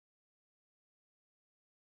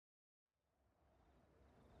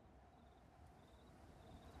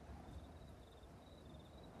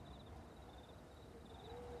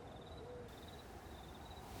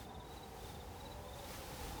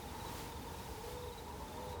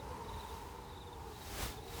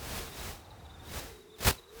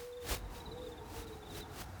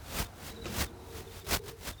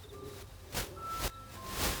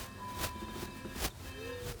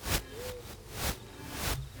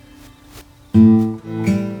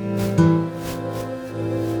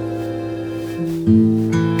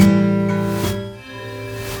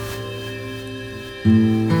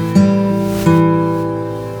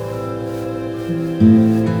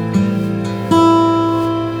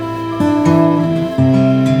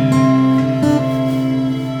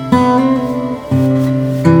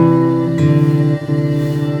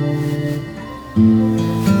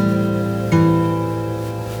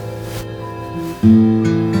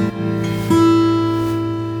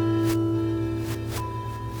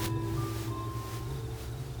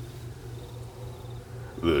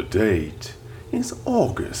The date is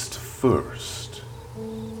August 1st.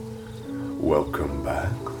 Welcome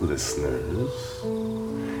back, listeners.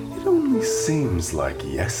 It only seems like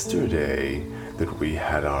yesterday that we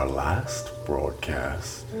had our last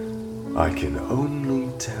broadcast. I can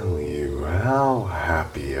only tell you how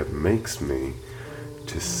happy it makes me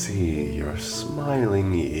to see your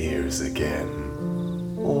smiling ears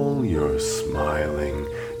again. All your smiling,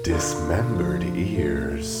 dismembered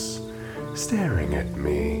ears staring at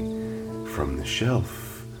me from the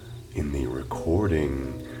shelf in the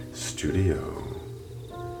recording studio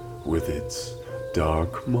with its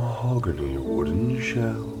dark mahogany wooden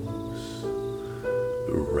shelves,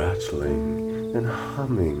 the rattling and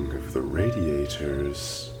humming of the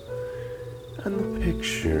radiators, and the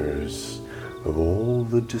pictures of all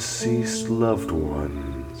the deceased loved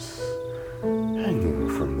ones hanging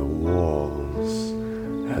from the walls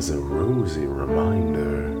as a rosy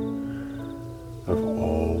reminder of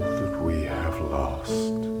all that we have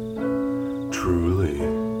lost. Truly,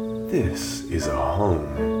 this is a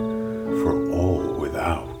home for all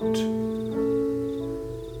without.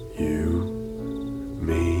 You,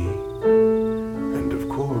 me, and of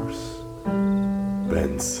course,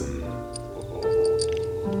 Benson.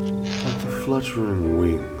 Like the fluttering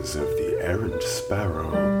wings of the errant sparrow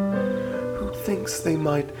who thinks they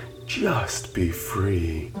might just be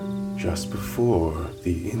free just before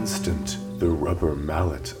the instant the rubber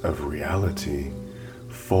mallet of reality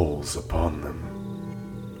falls upon them.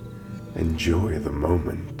 Enjoy the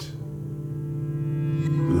moment,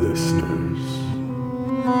 listeners.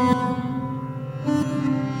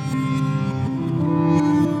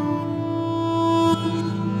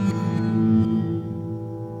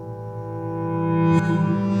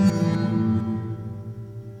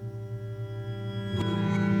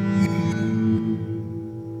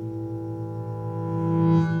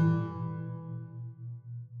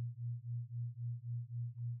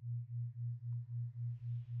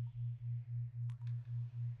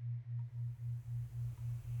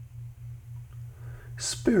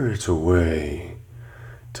 Spirit away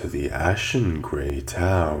to the ashen gray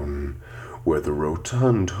town where the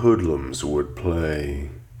rotund hoodlums would play,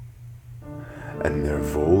 and their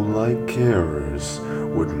vole-like carers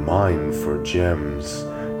would mine for gems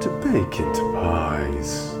to bake into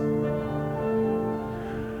pies.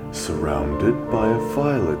 Surrounded by a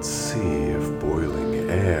violet sea of boiling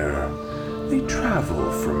air, they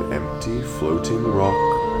travel from empty floating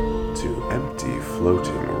rock to empty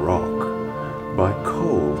floating rock by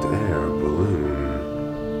cold air balloon,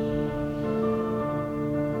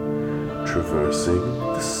 traversing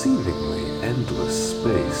the seemingly endless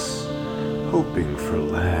space, hoping for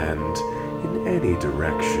land in any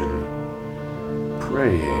direction,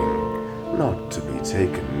 praying not to be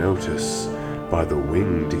taken notice by the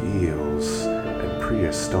winged eels and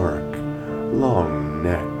prehistoric,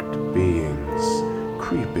 long-necked beings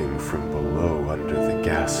creeping from below under the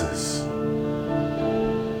gases.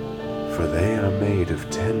 For they are made of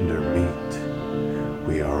tender meat.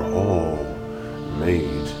 We are all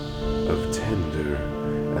made of tender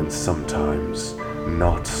and sometimes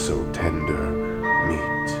not so tender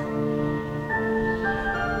meat.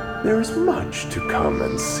 There is much to come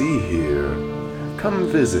and see here. Come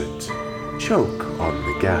visit, choke on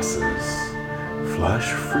the gases,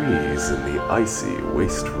 flash freeze in the icy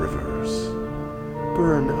waste rivers,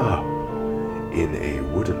 burn up in a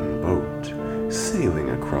wooden boat sailing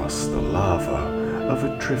across the lava of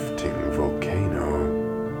a drifting volcano.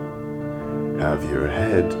 Have your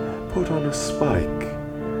head put on a spike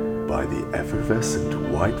by the effervescent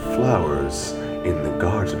white flowers in the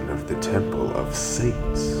garden of the Temple of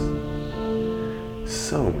Saints.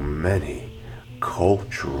 So many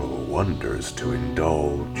cultural wonders to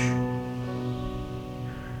indulge.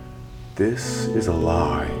 This is a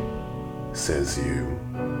lie, says you.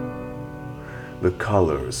 The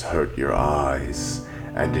colors hurt your eyes,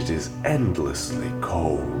 and it is endlessly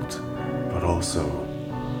cold, but also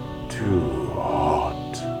too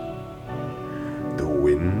hot. The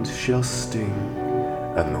wind shall sting,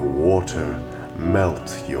 and the water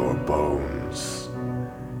melt your bones.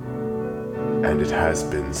 and it has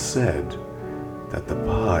been said that the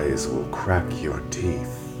pies will crack your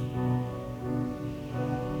teeth.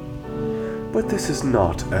 But this is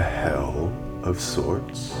not a hell of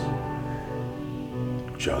sorts,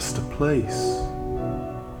 just a place.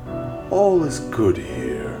 All is good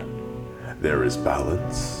here. There is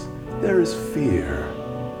balance, there is fear,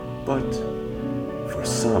 but for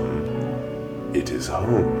some, it is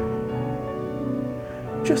home.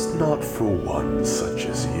 Just not for one such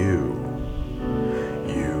as you.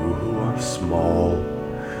 You who are small,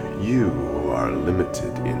 you who are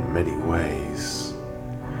limited in many ways.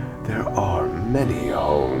 There are many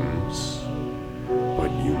homes,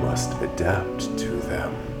 but you must adapt to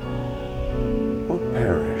them, or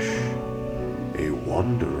perish, a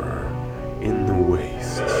wanderer in the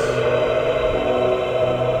wastes.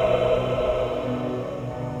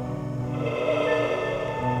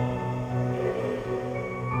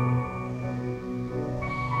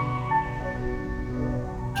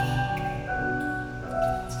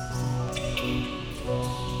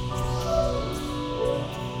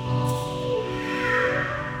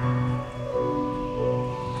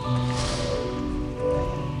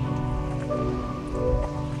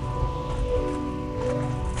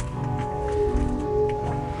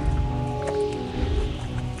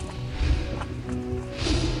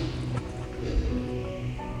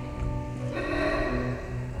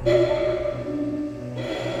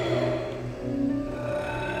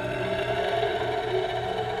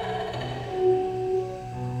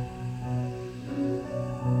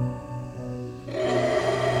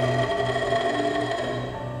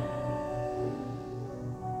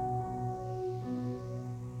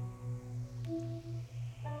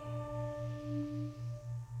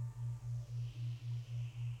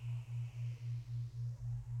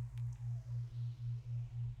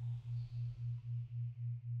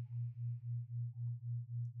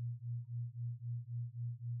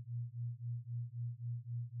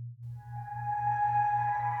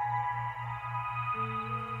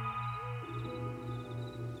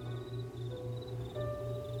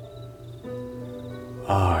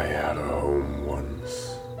 I had a home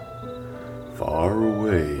once, far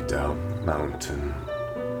away down the mountain,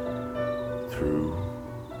 through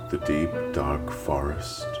the deep dark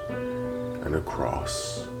forest and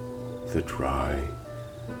across the dry,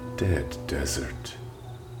 dead desert.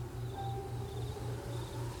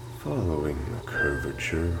 Following the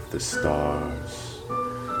curvature of the stars,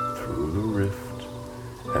 through the rift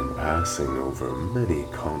and passing over many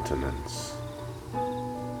continents,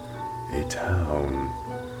 a town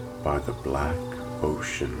by the black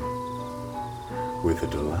ocean with a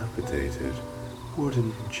dilapidated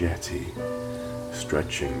wooden jetty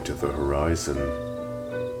stretching to the horizon,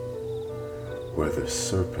 where the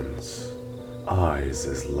serpents, eyes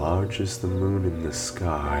as large as the moon in the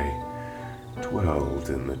sky, dwelled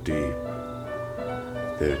in the deep,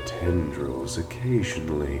 their tendrils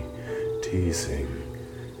occasionally teasing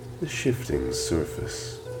the shifting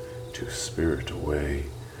surface to spirit away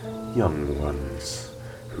young ones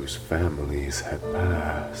whose families had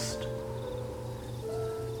passed,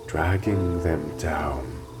 dragging them down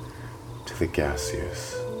to the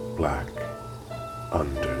gaseous black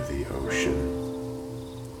under the ocean.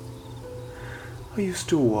 I used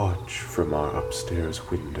to watch from our upstairs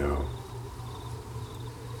window.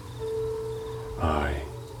 I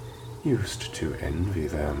used to envy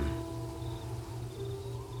them.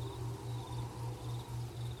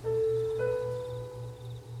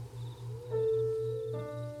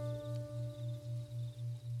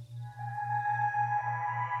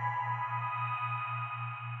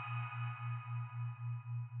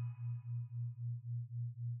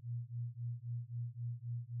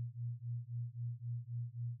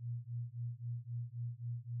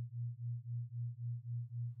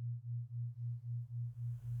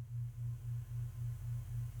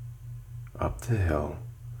 Up the hill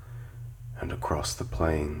and across the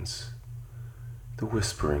plains, the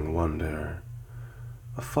whispering wonder,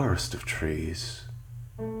 a forest of trees.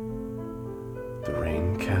 The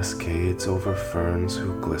rain cascades over ferns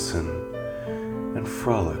who glisten and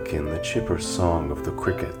frolic in the chipper song of the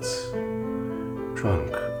crickets,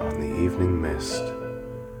 drunk on the evening mist.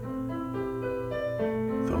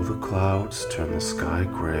 Though the clouds turn the sky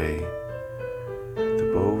gray,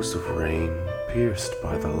 the bows of rain, pierced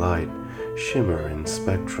by the light, shimmer in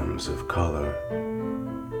spectrums of color.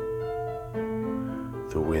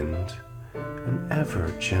 The wind, an ever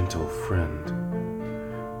gentle friend,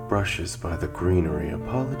 brushes by the greenery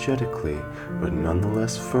apologetically but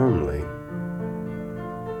nonetheless firmly,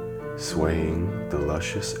 swaying the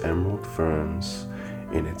luscious emerald ferns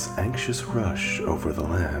in its anxious rush over the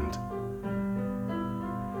land.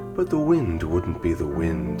 But the wind wouldn't be the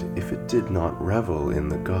wind if it did not revel in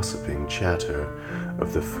the gossiping chatter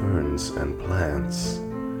of the ferns and plants.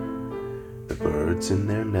 The birds in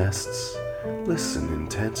their nests listen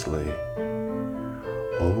intently,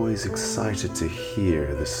 always excited to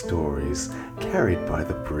hear the stories carried by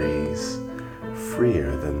the breeze,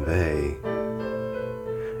 freer than they.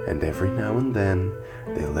 And every now and then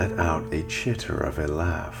they let out a chitter of a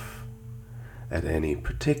laugh at any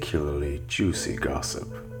particularly juicy gossip.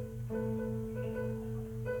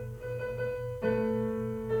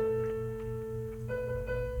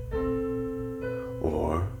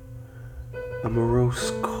 Or a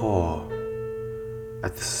morose caw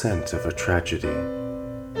at the scent of a tragedy.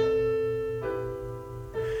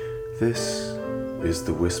 This is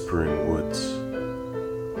the Whispering Woods.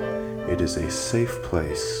 It is a safe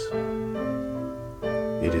place.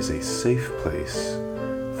 It is a safe place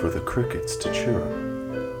for the crickets to chirrup.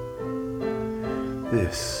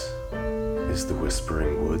 This is the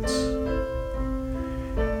Whispering Woods.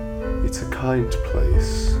 It's a kind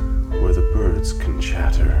place where the birds can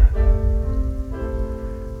chatter.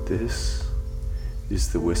 This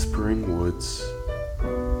is the Whispering Woods.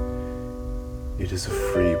 It is a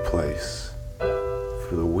free place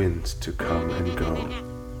for the wind to come and go.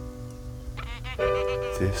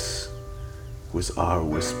 This was our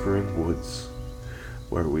Whispering Woods,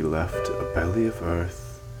 where we left a belly of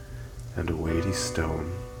earth and a weighty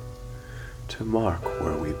stone to mark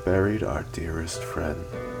where we buried our dearest friend,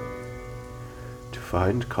 to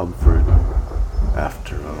find comfort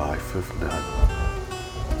after a life of none.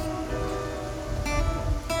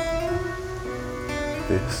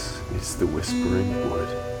 This is the Whispering Wood,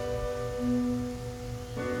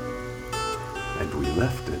 and we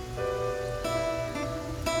left it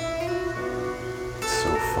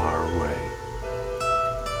so far away.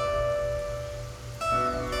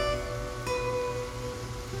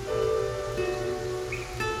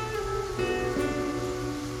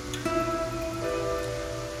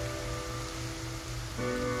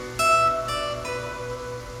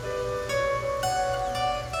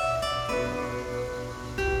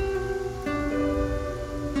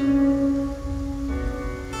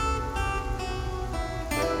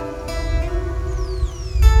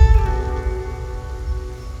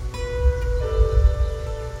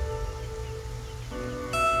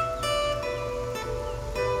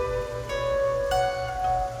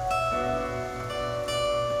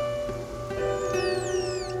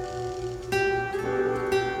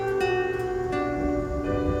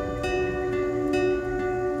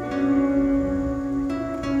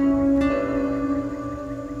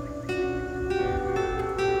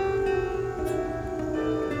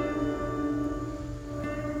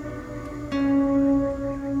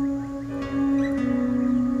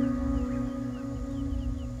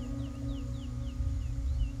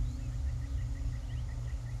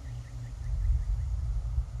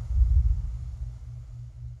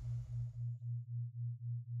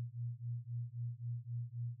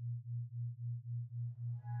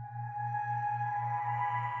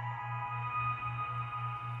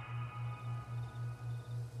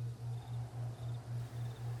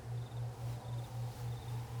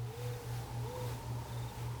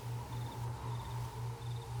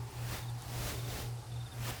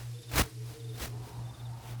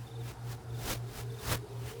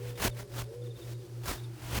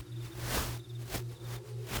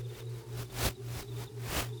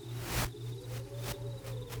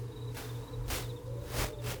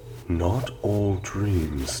 Not all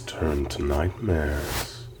dreams turn to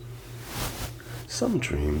nightmares. Some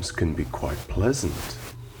dreams can be quite pleasant.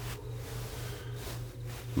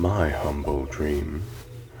 My humble dream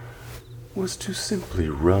was to simply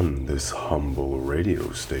run this humble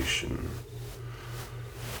radio station.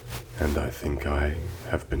 And I think I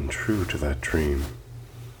have been true to that dream.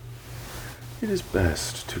 It is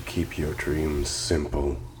best to keep your dreams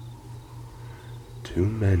simple. Too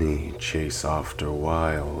many chase after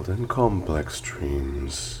wild and complex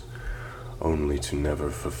dreams, only to never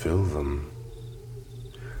fulfill them.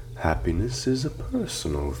 Happiness is a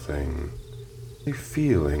personal thing, a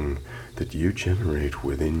feeling that you generate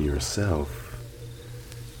within yourself.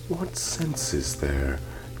 What sense is there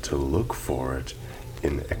to look for it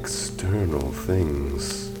in external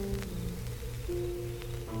things?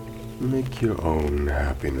 Make your own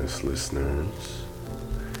happiness, listeners.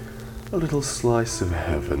 A little slice of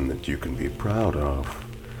heaven that you can be proud of.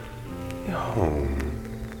 A home.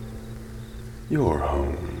 Your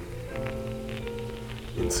home.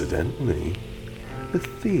 Incidentally, the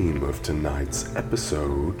theme of tonight's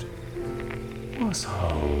episode was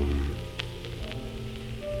home.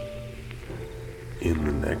 In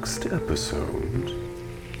the next episode,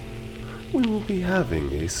 we will be having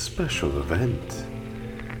a special event.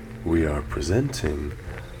 We are presenting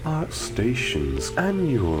our station's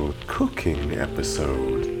annual cooking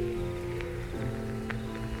episode.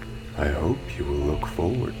 I hope you will look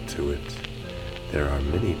forward to it. There are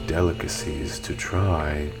many delicacies to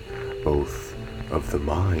try, both of the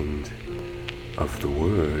mind, of the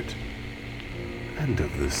word, and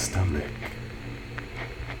of the stomach.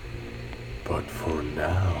 But for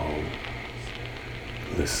now,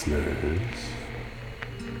 listeners,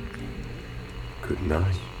 good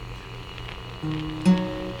night.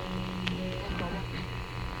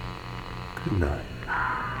 Good night.